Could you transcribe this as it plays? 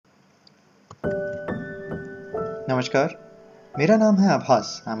नमस्कार, मेरा नाम है आभास.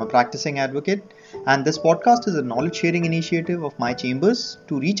 I'm a practicing advocate, and this podcast is a knowledge sharing initiative of my chambers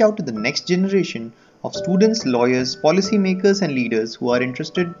to reach out to the next generation of students, lawyers, policymakers, and leaders who are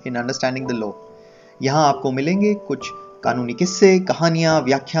interested in understanding the law. यहाँ आपको मिलेंगे कुछ कानूनी किस्से, कहानियाँ,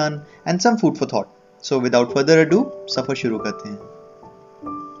 व्याख्यान and some food for thought. So without further ado, सफर शुरू करते हैं.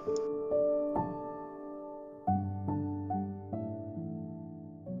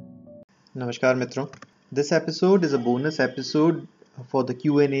 नमस्कार मित्रों. This episode is a bonus episode for the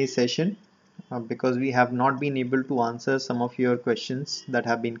Q&A session because we have not been able to answer some of your questions that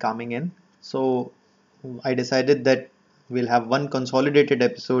have been coming in. So I decided that we'll have one consolidated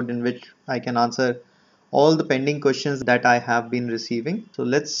episode in which I can answer all the pending questions that I have been receiving. So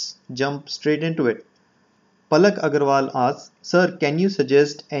let's jump straight into it. Palak Agarwal asks, Sir, can you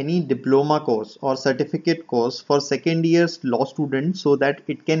suggest any diploma course or certificate course for second year law students so that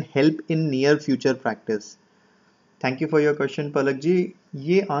it can help in near future practice? Thank you for your question, Palak जी.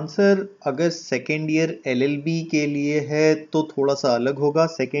 ये answer अगर second year LLB के लिए है तो थोड़ा सा अलग होगा.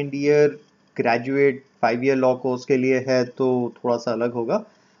 Second year graduate 5 year law course के लिए है तो थोड़ा सा अलग होगा.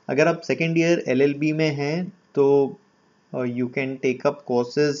 अगर आप सेकेंड ईयर LLB में हैं तो you can take up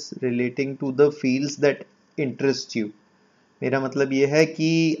courses relating to the fields that interest you. मेरा मतलब ये है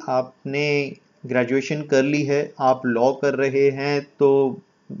कि आपने ग्रेजुएशन कर ली है, आप लॉ कर रहे हैं, तो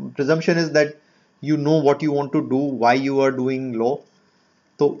presumption is that you know what you want to do, why you are doing law.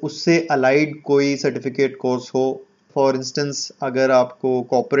 तो उससे अलाइड कोई सर्टिफिकेट कोर्स हो. फॉर इंस्टेंस अगर आपको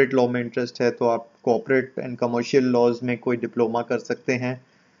कॉर्पोरेट लॉ में इंटरेस्ट है तो आप कॉर्पोरेट एंड कमर्शियल लॉज में कोई डिप्लोमा कर सकते हैं.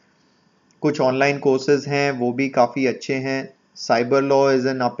 कुछ ऑनलाइन कोर्सेज हैं वो भी काफ़ी अच्छे हैं. Cyber law is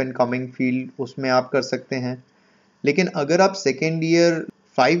an up and coming field, उसमें आप कर सकते हैं. लेकिन अगर आप सेकेंड ईयर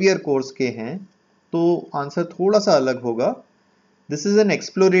 5 ईयर कोर्स के हैं तो आंसर थोड़ा सा अलग होगा. This is an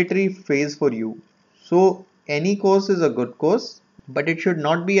exploratory phase for you. So any course is a good course, but it should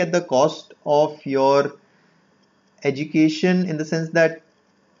not be at the cost of your education, in the sense that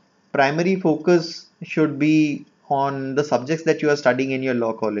primary focus should be on the subjects that you are studying in your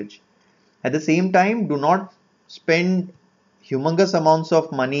law college. At the same time, do not spend humongous amounts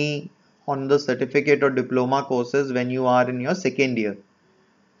of money on the certificate or diploma courses when you are in your second year.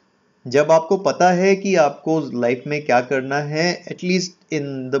 जब आपको पता है कि आपको life में क्या करना है, at least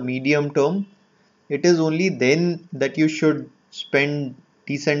in the medium term, it is only then that you should spend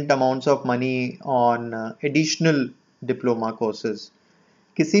decent amounts of money on additional diploma courses.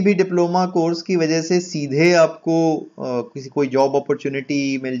 किसी भी डिप्लोमा कोर्स की वजह से सीधे आपको किसी कोई जॉब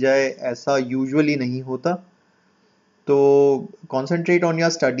अपॉर्चुनिटी मिल जाए ऐसा यूजुअली नहीं होता. तो concentrate on your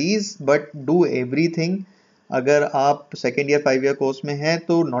studies but do everything. अगर आप सेकेंड ईयर 5 ईयर कोर्स में हैं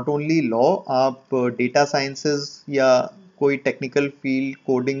तो नॉट ओनली लॉ, आप डेटा साइंसेस या कोई टेक्निकल फील्ड,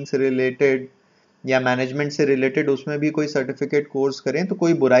 कोडिंग से रिलेटेड या मैनेजमेंट से रिलेटेड, उसमें भी कोई सर्टिफिकेट कोर्स करें तो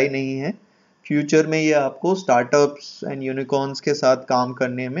कोई बुराई नहीं है. फ्यूचर में ये आपको स्टार्टअप्स एंड यूनिकॉर्न्स के साथ काम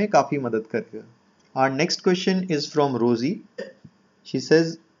करने में काफ़ी मदद करेगा. Our next question is from Rosy. She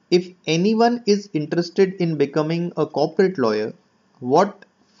says, if anyone is interested in becoming a corporate lawyer, what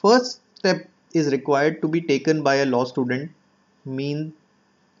first step is required to be taken by a law student,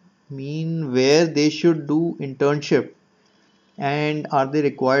 mean where they should do internship, and are they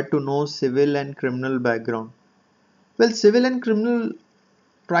required to know civil and criminal background? Well, civil and criminal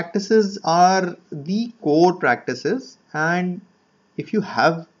practices are the core practices, and if you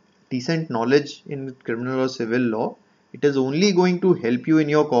have decent knowledge in criminal or civil law, it is only going to help you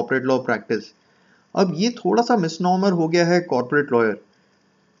in your corporate law practice. अब ये थोड़ा सा मिसनॉमर हो गया है corporate lawyer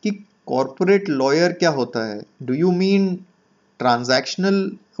कि corporate lawyer क्या होता है. Do you mean transactional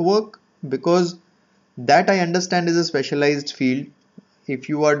work? Because that I understand is a specialised field. if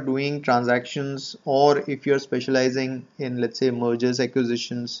you are doing transactions or if you are specializing in, let's say, mergers,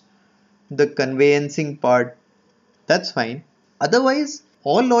 acquisitions, the conveyancing part, that's fine. Otherwise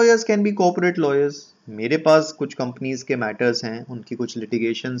all lawyers can be corporate lawyers. मेरे पास कुछ companies के matters हैं, उनकी कुछ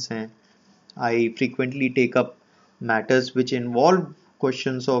litigations हैं. I frequently take up matters which involve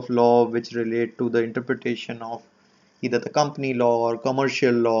questions of law which relate to the interpretation of either the company law or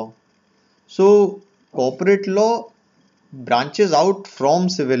commercial law. So corporate law branches out from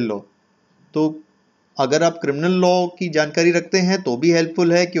civil law. तो अगर आप criminal law की जानकारी रखते हैं तो भी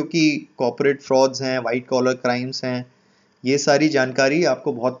helpful है, क्योंकि कॉर्पोरेट फ्रॉड्स हैं, वाइट कॉलर क्राइम्स हैं, ये सारी जानकारी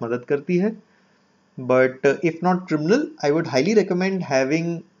आपको बहुत मदद करती है. But if not criminal, I would highly recommend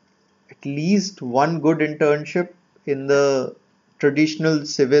having at least one good internship in the traditional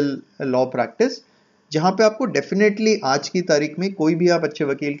civil law practice, जहाँ पे आपको डेफिनेटली आज की तारीख में कोई भी आप अच्छे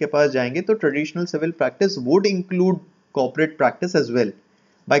वकील के पास जाएंगे तो traditional civil practice would include corporate practice as well.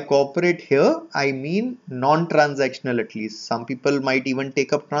 By corporate here, I mean non-transactional at least. Some people might even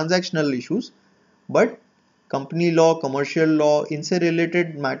take up transactional issues, but company law, commercial law, इनसे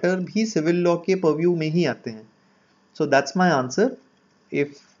रिलेटेड मैटर भी civil law के purview में ही आते हैं. So that's my answer.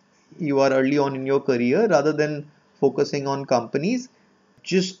 If you are early on in your career, rather than focusing on companies,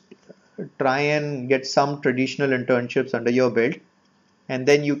 just try and get some traditional internships under your belt, and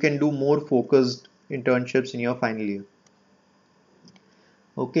then you can do more focused internships in your final year.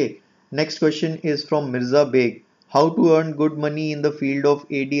 Okay, next question is from Mirza Beg. How to earn good money in the field of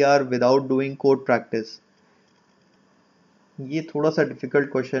ADR without doing court practice? ये थोड़ा सा difficult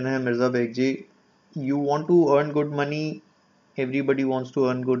question है Mirza Beg ji. You want to earn good money, everybody wants to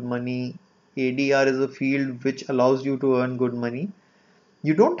earn good money. ADR is a field which allows you to earn good money.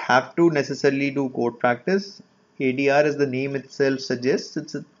 You don't have to necessarily do court practice. ADR, as the name itself suggests,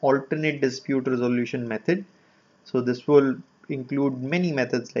 it's an alternate dispute resolution method. So this will include many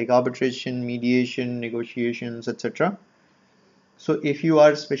methods like arbitration, mediation, negotiations, etc. So if you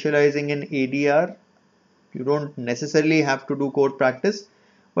are specializing in ADR, you don't necessarily have to do court practice,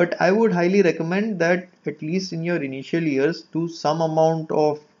 but I would highly recommend that at least in your initial years do some amount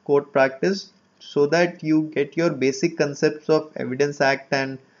of court practice so that you get your basic concepts of Evidence Act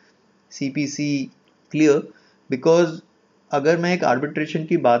and CPC clear. Because अगर मैं एक arbitration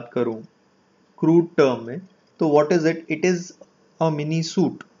की बात करूं crude term में, तो what is it? It is a mini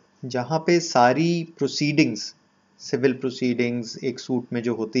suit जहाँ पे सारी proceedings, सिविल प्रोसीडिंग्स एक सूट में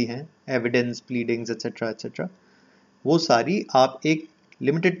जो होती हैं, एविडेंस, प्लीडिंग्स एक्सेट्रा एक्सेट्रा, वो सारी आप एक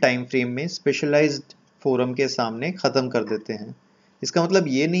लिमिटेड टाइम फ्रेम में स्पेशलाइज्ड फोरम के सामने ख़त्म कर देते हैं. इसका मतलब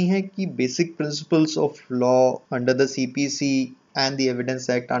ये नहीं है कि basic principles of law under the CPC and the Evidence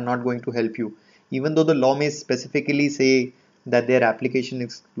Act are not going to help you. Even though the law may specifically say that their application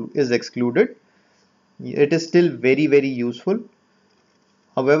is excluded, it is still very, very useful.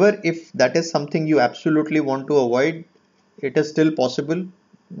 However, if that is something you absolutely want to avoid, it is still possible.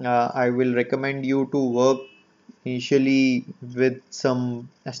 I will recommend you to work initially with some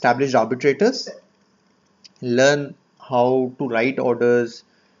established arbitrators, learn how to write orders,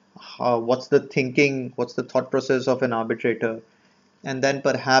 what's the thinking, what's the thought process of an arbitrator, and then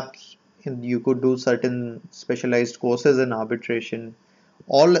perhaps you could do certain specialized courses in arbitration.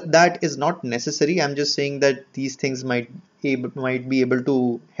 All that is not necessary. I'm just saying that these things might be able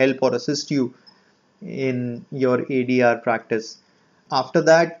to help or assist you in your ADR practice. After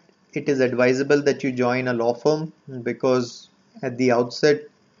that, it is advisable that you join a law firm, because at the outset,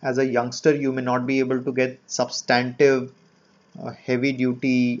 as a youngster, you may not be able to get substantive, heavy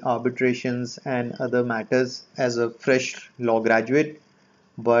duty arbitrations and other matters as a fresh law graduate.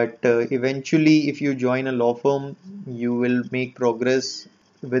 But eventually, if you join a law firm, you will make progress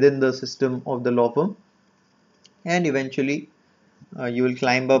within the system of the law firm, and eventually you will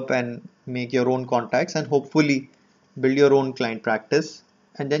climb up and make your own contacts and hopefully build your own client practice,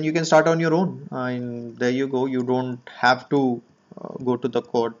 and then you can start on your own. And there you go. You don't have to go to the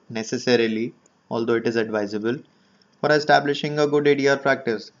court necessarily, although it is advisable, for establishing a good ADR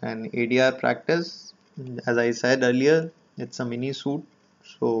practice. And ADR practice, as I said earlier, it's a mini suit,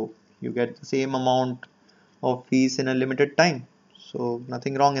 so you get the same amount of fees in a limited time. So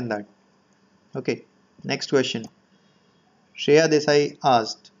nothing wrong in that. Okay, next question. Shreya Desai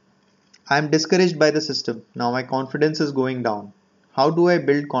asked, I am discouraged by the system. Now my confidence is going down. How do I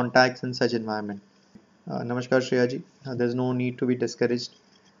build contacts in such environment? Namaskar Shreya ji. There's no need to be discouraged.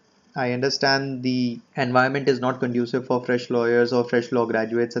 I understand the environment is not conducive for fresh lawyers or fresh law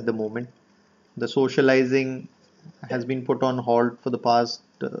graduates at the moment. The socializing has been put on hold for the past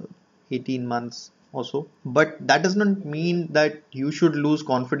 18 months or so. But that does not mean that you should lose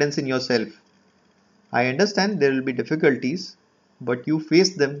confidence in yourself. I understand there will be difficulties, but you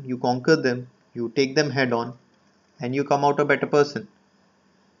face them, you conquer them, you take them head on, and you come out a better person.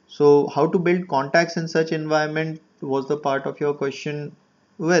 So, how to build contacts in such environment was the part of your question.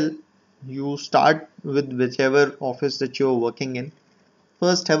 Well, you start with whichever office that you're working in.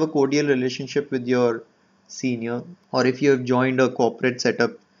 First, have a cordial relationship with your senior, or if you have joined a corporate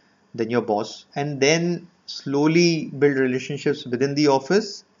setup, then your boss, and then slowly build relationships within the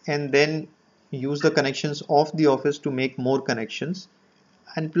office, and then use the connections of the office to make more connections.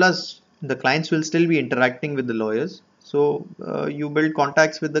 And plus, the clients will still be interacting with the lawyers, so you build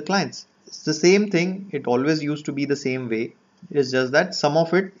contacts with the clients. It's the same thing. It always used to be the same way. It's just that some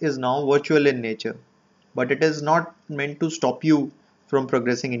of it is now virtual in nature, but it is not meant to stop you from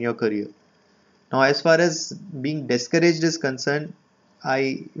progressing in your career. Now, as far as being discouraged is concerned,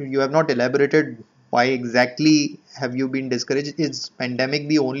 you have not elaborated why exactly have you been discouraged. Is pandemic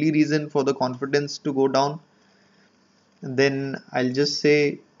the only reason for the confidence to go down? then I'll just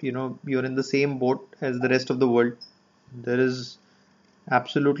say, you're in the same boat as the rest of the world. There is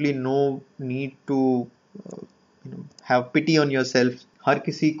absolutely no need to have pity on yourself. हर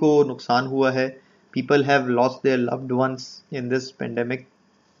किसी को नुकसान हुआ है. People have lost their loved ones in this pandemic.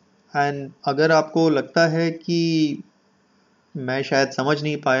 And अगर आपको लगता है कि मैं शायद समझ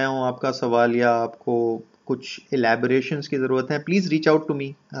नहीं पाया हूँ आपका सवाल या आपको कुछ elaborations की ज़रूरत है, please reach out to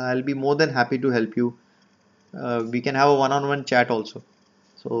me. I'll be more than happy to help you. We can have a one-on-one chat also.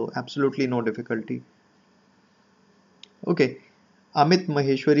 So absolutely no difficulty. Okay. Amit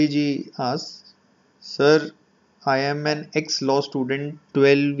Maheshwari ji asks, Sir, I am an ex-law student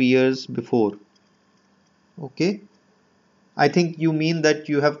 12 years before. Okay. I think you mean that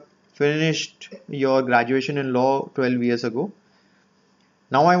you have finished your graduation in law 12 years ago.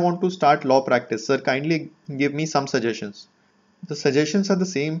 Now I want to start law practice. Sir, kindly give me some suggestions. The suggestions are the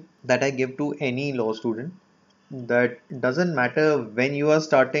same that I give to any law student. That doesn't matter when you are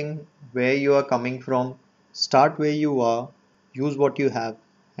starting, where you are coming from. Start where you are, use what you have,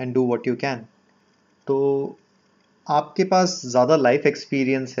 and do what you can. तो आपके पास ज़्यादा life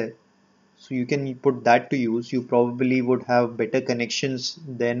experience है, so you can put that to use. You probably would have better connections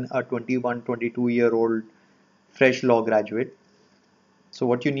than a 21, 22-year-old fresh law graduate. So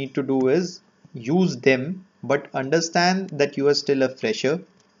what you need to do is use them, but understand that you are still a fresher.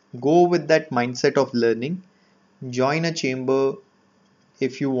 Go with that mindset of learning. Join a chamber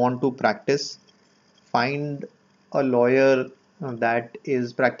if you want to practice. Find a lawyer that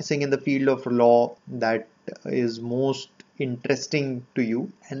is practicing in the field of law that is most interesting to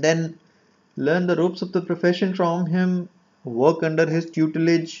you, and then learn the ropes of the profession from him, work under his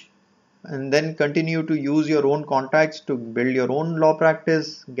tutelage, and then continue to use your own contacts to build your own law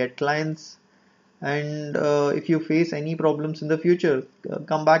practice, get clients. And if you face any problems in the future,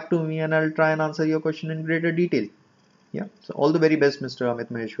 come back to me and I'll try and answer your question in greater detail. Yeah, so all the very best, Mr.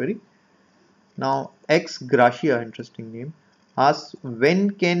 Amit Maheshwari. Now, ex Gracia, interesting name, asks, when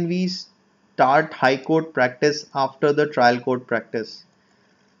can we start high court practice after the trial court practice?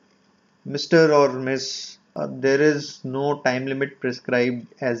 Mr. or Miss, there is no time limit prescribed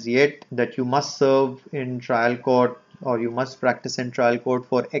as yet that you must serve in trial court or you must practice in trial court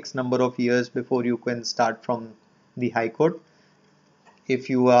for X number of years before you can start from the high court. If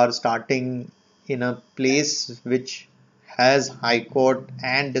you are starting in a place which has high court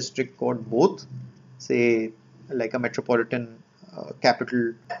and district court both, say like a metropolitan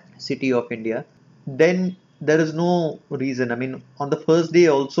capital city of India, then there is no reason. I mean, on the first day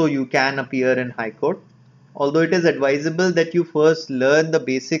also you can appear in high court, although it is advisable that you first learn the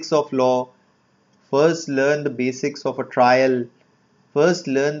basics of law, first learn the basics of a trial, first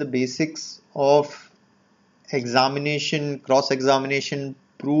learn the basics of examination, cross examination,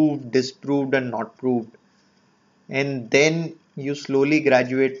 proved, disproved, and not proved. And then you slowly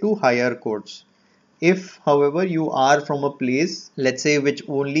graduate to higher courts. If, however, you are from a place, let's say, which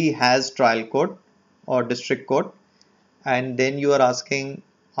only has trial court or district court, and then you are asking,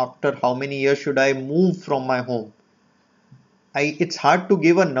 after how many years should I move from my home? It's hard to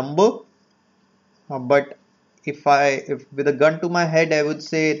give a number, but if with a gun to my head, I would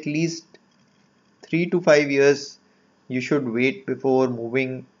say at least 3 to 5 years you should wait before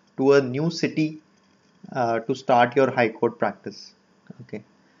moving to a new city to start your high court practice. Okay.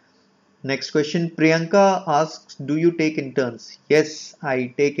 Next question. Priyanka asks, do you take interns? Yes,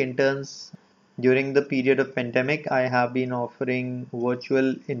 I take interns. During the period of pandemic, I have been offering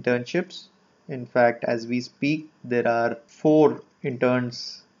virtual internships. In fact, as we speak, there are 4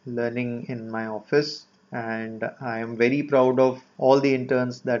 interns learning in my office, and I am very proud of all the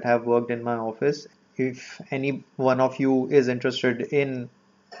interns that have worked in my office. If any one of you is interested in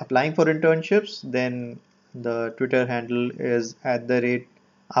applying for internships, then the Twitter handle is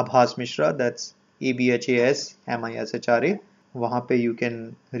 @Abhas Mishra. That's ABHASMISHRA. वहाँ पे you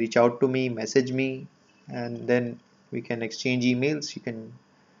can reach out to me, message me, and then we can exchange emails. You can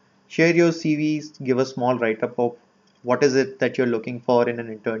share your CVs, give a small write-up of what is it that you're looking for in an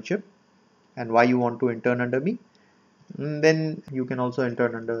internship and why you want to intern under me. And then you can also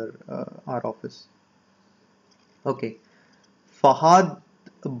intern under our office. Okay. Fahad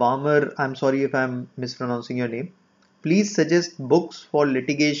Bamer, I'm sorry if I'm mispronouncing your name. Please suggest books for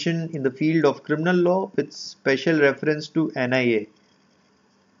litigation in the field of criminal law with special reference to NIA.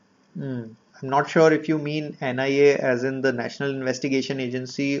 I'm not sure if you mean NIA as in the National Investigation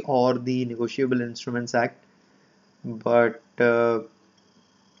Agency or the Negotiable Instruments Act, but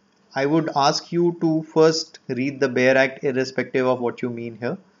I would ask you to first read the Bear Act irrespective of what you mean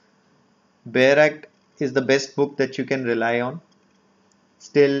here. Bear Act is the best book that you can rely on.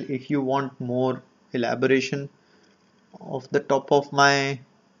 Still, if you want more elaboration, Off the top of my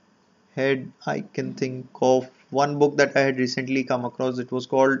head, I can think of one book that I had recently come across. It was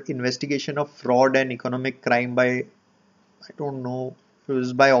called Investigation of Fraud and Economic Crime by, I don't know, it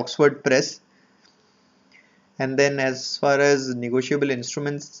was by Oxford Press. And then as far as negotiable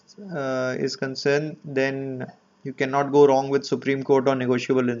instruments is concerned, then you cannot go wrong with Supreme Court on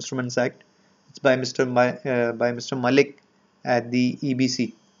Negotiable Instruments Act. It's by Mr. Malik at the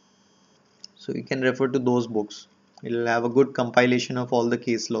EBC. So you can refer to those books. It'll have a good compilation of all the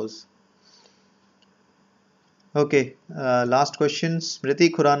case laws. Okay, last question.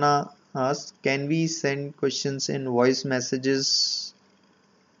 Smriti Khurana asks, can we send questions in voice messages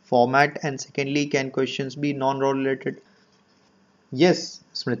format? And secondly, can questions be non-role related? Yes,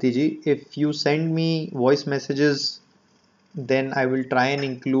 Smriti ji, if you send me voice messages, then I will try and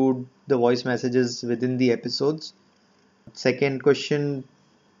include the voice messages within the episodes. Second question,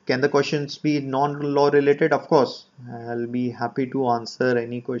 can the questions be non-law related? Of course, I'll be happy to answer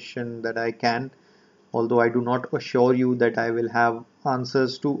any question that I can, although I do not assure you that I will have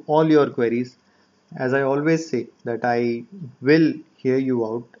answers to all your queries. As I always say, that I will hear you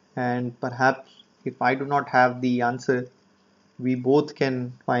out, and perhaps if I do not have the answer, we both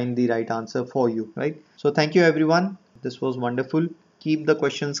can find the right answer for you, right? So thank you everyone. This was wonderful. Keep the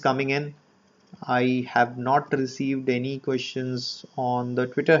questions coming in. I have not received any questions on the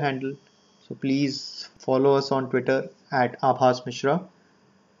Twitter handle. So please follow us on Twitter at Abhas Mishra.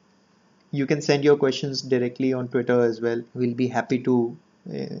 You can send your questions directly on Twitter as well. We'll be happy to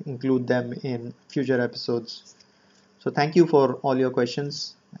include them in future episodes. So thank you for all your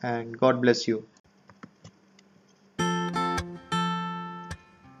questions and God bless you.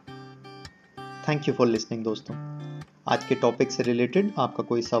 Thank you for listening दोस्तों. आज के topic से related आपका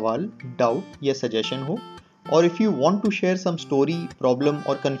कोई सवाल, doubt या suggestion हो, और if you want to share some story, problem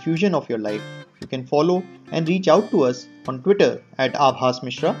और confusion of your life, you can follow and reach out to us on Twitter at Abhas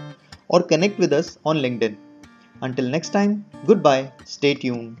Mishra or connect with us on LinkedIn. Until next time, goodbye, stay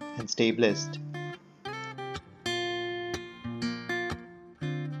tuned and stay blessed.